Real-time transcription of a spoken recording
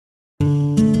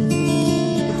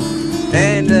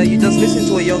And you just listened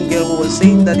to a young girl who was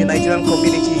saying that the Nigerian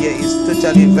community here is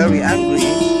totally very angry.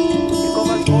 It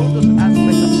covers all those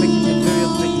aspects affecting the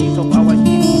various regions of our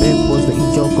nation. That was the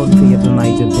Ijaw country of the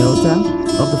Niger Delta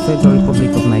of the Federal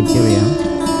Republic of Nigeria.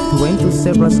 He went to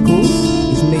several schools.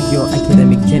 His major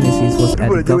academic genesis was at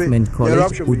Government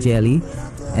College, Ujeli.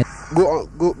 And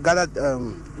go gather,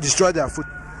 destroy their food.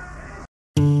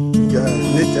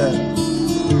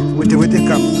 With the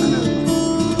camp and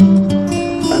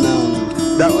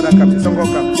that other camp, some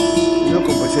camp, you don't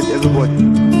compensate everybody.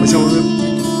 In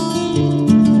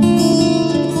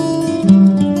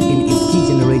its key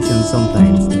generation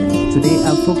sometimes. Today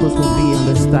our focus will be on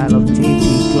the style of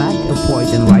J.P. Clark, a poet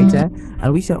and writer,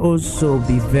 and we shall also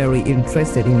be very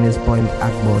interested in his poem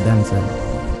Akbar Dancer.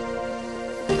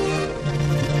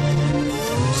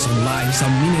 Some lives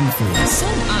are meaningful, some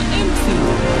are empty.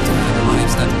 Some are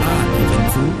lives that are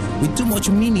eventful, with too much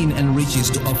meaning and riches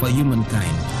to offer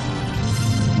humankind.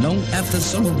 Long after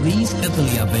some of these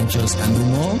earthly adventures and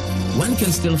more, one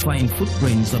can still find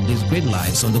footprints of these great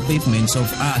lives on the pavements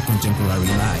of our contemporary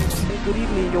lives. Good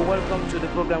evening, you're welcome to the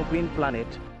program Green Planet.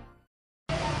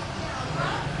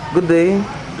 Good day.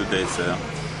 Good day, sir.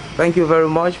 Thank you very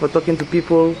much for talking to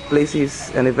people, places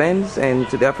and events, and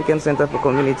to the African Center for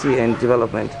Community and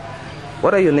Development.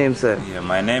 What are your names, sir? Yeah,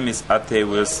 my name is Ate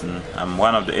Wilson. I'm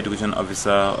one of the education officer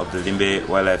of the Limbe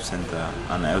Wildlife Centre,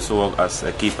 and I also work as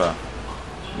a keeper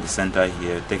in the center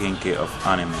here, taking care of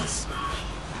animals.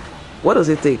 What does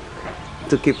it take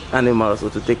to keep animals or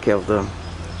to take care of them?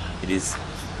 It is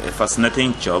a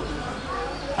fascinating job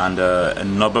and a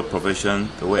noble profession,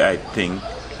 the way I think.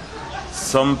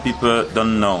 Some people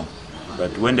don't know,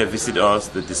 but when they visit us,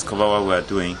 they discover what we are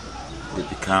doing. They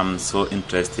become so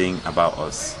interesting about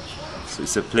us. So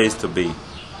it's a place to be.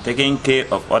 Taking care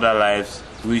of other lives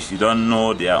which you don't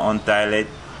know their own dialect,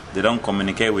 they don't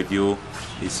communicate with you,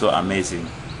 is so amazing.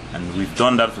 And we've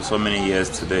done that for so many years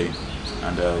today.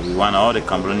 And we want all the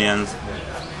Cameroonians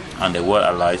and the world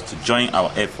allies to join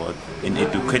our effort in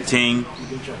educating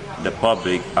the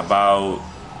public about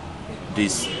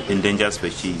these endangered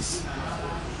species.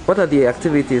 What are the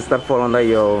activities that fall under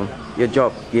your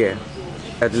job here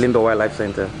at Limbe Wildlife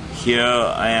Centre? Here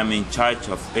I am in charge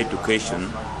of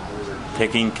education,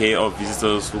 taking care of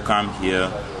visitors who come here,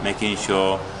 making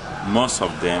sure most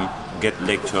of them get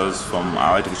lectures from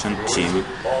our education team,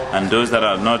 and those that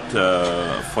are not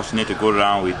fortunate to go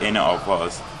around with any of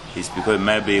us is because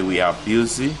maybe we are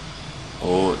busy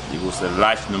or it was a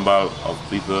large number of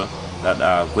people that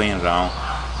are going around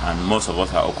and most of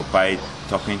us are occupied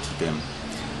talking to them.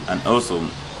 And also,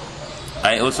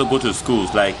 I also go to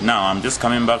schools. Like now, I'm just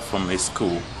coming back from a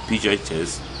school,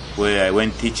 PJHS, where I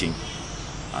went teaching.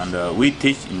 And we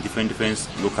teach in different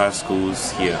local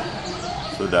schools here.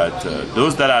 So that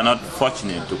those that are not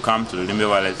fortunate to come to the Limbe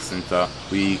Wildlife Centre,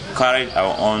 we carry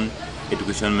our own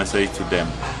education message to them.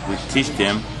 We teach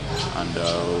them, and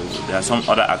there are some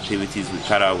other activities we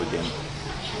carry out with them.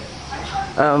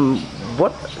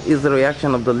 What is the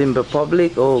reaction of the Limbe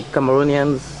public or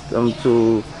Cameroonians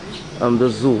to the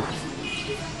zoo?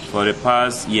 For the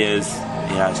past years,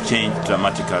 it has changed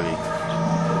dramatically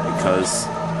because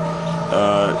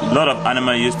a lot of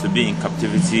animals used to be in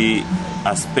captivity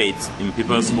as pets in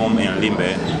people's home in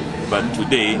Limbe, but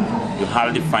today you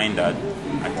hardly find that.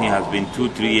 I think it has been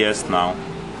 2-3 years now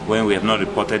when we have not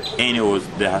reported any, we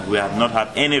have not had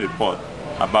any report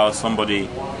about somebody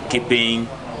keeping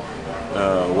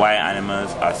wild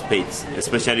animals as pets,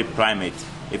 especially primates.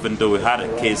 Even though we had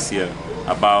a case here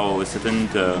about a certain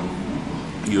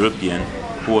European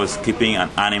who was keeping an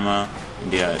animal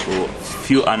there, or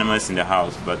few animals in the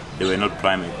house, but they were not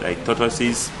primates, like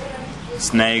tortoises,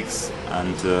 snakes,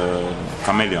 and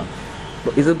chameleon.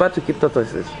 But is it bad to keep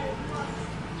tortoises?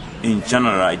 In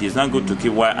general, it is not good to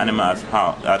keep wild animals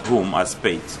at home as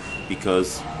pets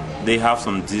because they have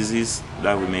some disease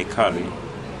that we may carry.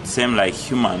 Same like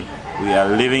human, we are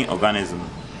living organisms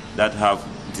that have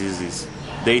disease.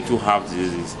 They too have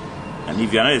disease. And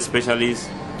if you are not a specialist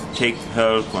to take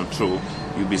health control,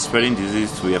 you'll be spreading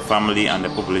disease to your family and the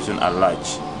population at large.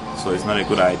 So it's not a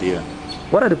good idea.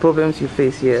 What are the problems you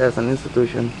face here as an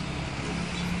institution?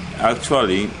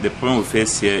 Actually, the problem we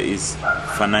face here is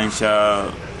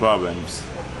financial problems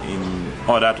in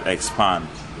order to expand,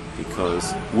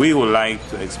 because we would like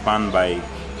to expand by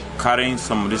carrying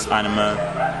some of this animal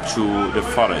to the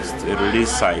forest, a release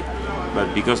site,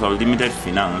 but because of limited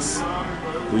finance,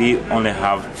 we only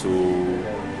have to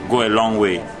go a long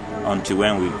way until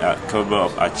when we are capable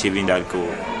of achieving that goal.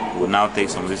 We will now take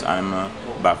some of this animal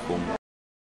back home.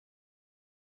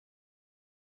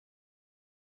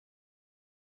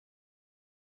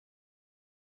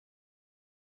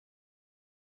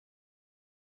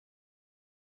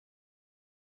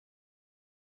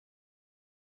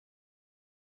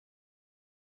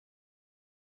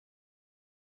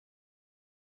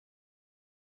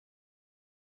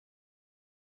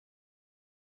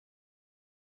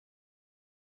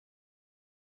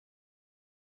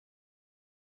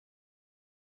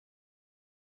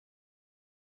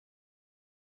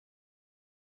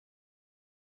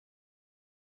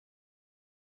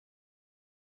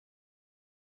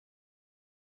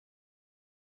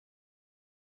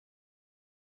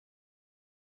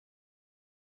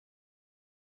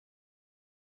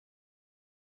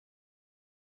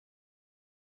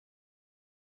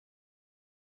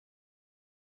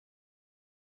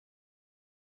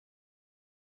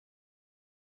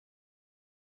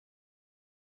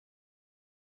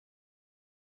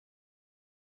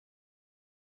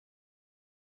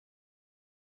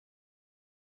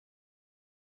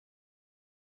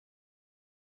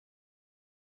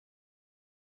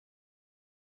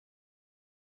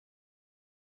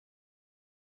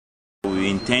 we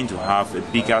intend to have a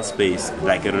bigger space,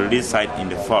 like a release site in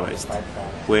the forest,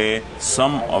 where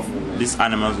some of these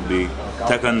animals will be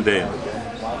taken there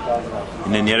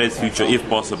in the nearest future, if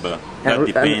possible. That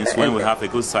depends when we have a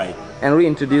good site. And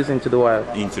reintroduce into the wild.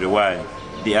 Into the wild.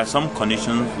 There are some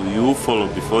conditions you follow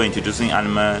before introducing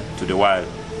animals to the wild.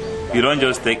 You don't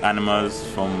just take animals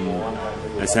from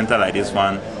a center like this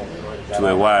one to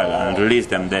a wild and release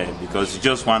them there because you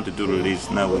just want to do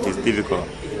release. No, it is difficult.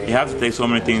 You have to take so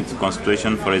many things into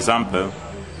consideration. For example,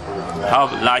 how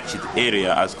large is the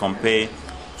area as compared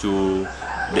to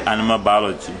the animal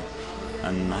biology,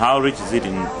 and how rich is it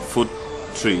in food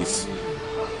trees?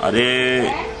 Are they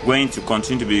going to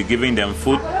continue to be giving them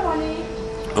food,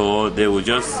 or they will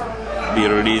just be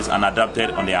released and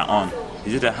adapted on their own?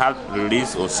 Is it a hard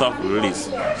release or soft release?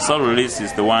 Soft release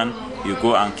is the one you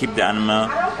go and keep the animal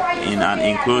in an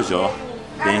enclosure,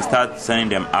 then start sending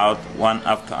them out one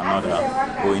after another,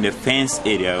 or in a fenced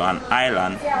area or an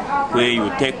island where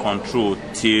you take control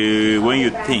till when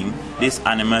you think these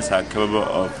animals are capable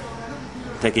of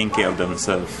taking care of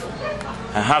themselves.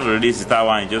 A hard release is that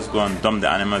one, you just go and dump the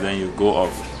animal, then you go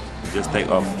off. You just take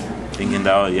off, thinking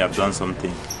that, oh, you have done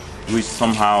something, which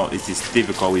somehow it is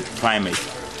difficult with primates.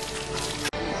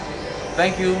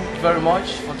 Thank you very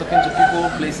much for talking to people,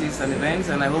 places and events,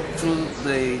 and I hope through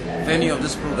the venue of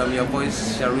this program your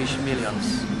voice shall reach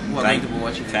millions who are going to be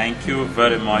watching. Thank you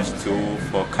very much too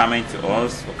for coming to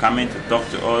us, for coming to talk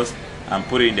to us and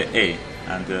put it in the air,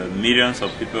 and millions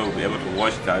of people will be able to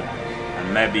watch that,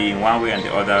 and maybe in one way and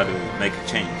the other they will make a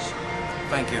change.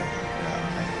 Thank you.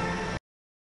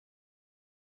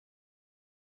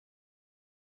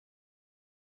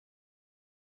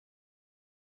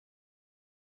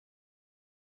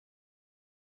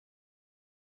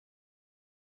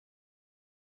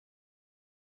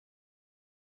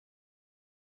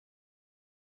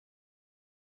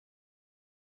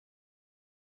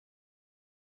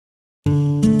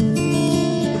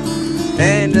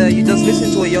 And you just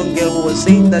listened to a young girl who was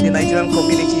saying that the Nigerian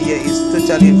community here is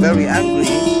totally very angry.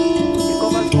 It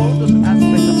covers all those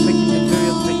aspects affecting the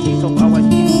various sections of our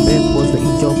GDP. That was the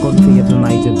Ijo country of the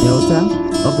Niger Delta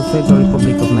of the Federal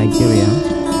Republic of Nigeria.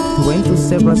 He went to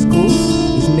several schools.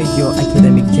 His major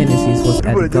academic genesis was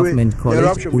at Government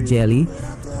College, Ujeli.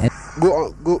 And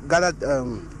go gather,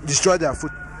 destroy their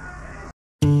food.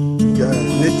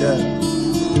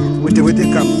 With the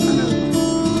camp and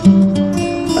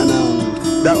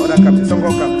that other camp, the Songo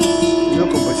camp, you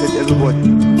don't compensate everybody.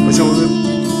 In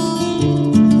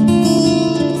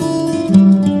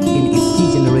its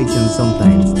degeneration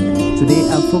sometimes. Today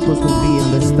our focus will be on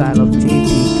the style of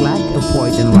J.P. Clark, a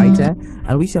poet and writer,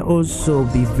 and we shall also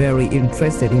be very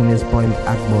interested in his poem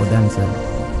Akbar Dancer.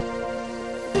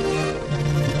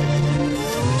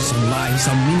 Some lives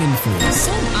are meaningful,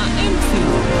 some are empty.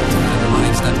 There are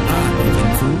lives that are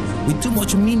meaningful, with too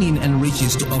much meaning and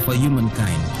riches to offer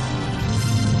humankind.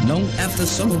 Long after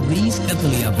some of these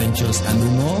earthly adventures are no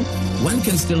more, one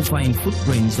can still find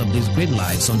footprints of these great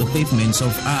lives on the pavements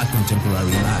of our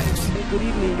contemporary lives. Good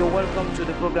evening, you're welcome to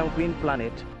the program Green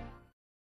Planet.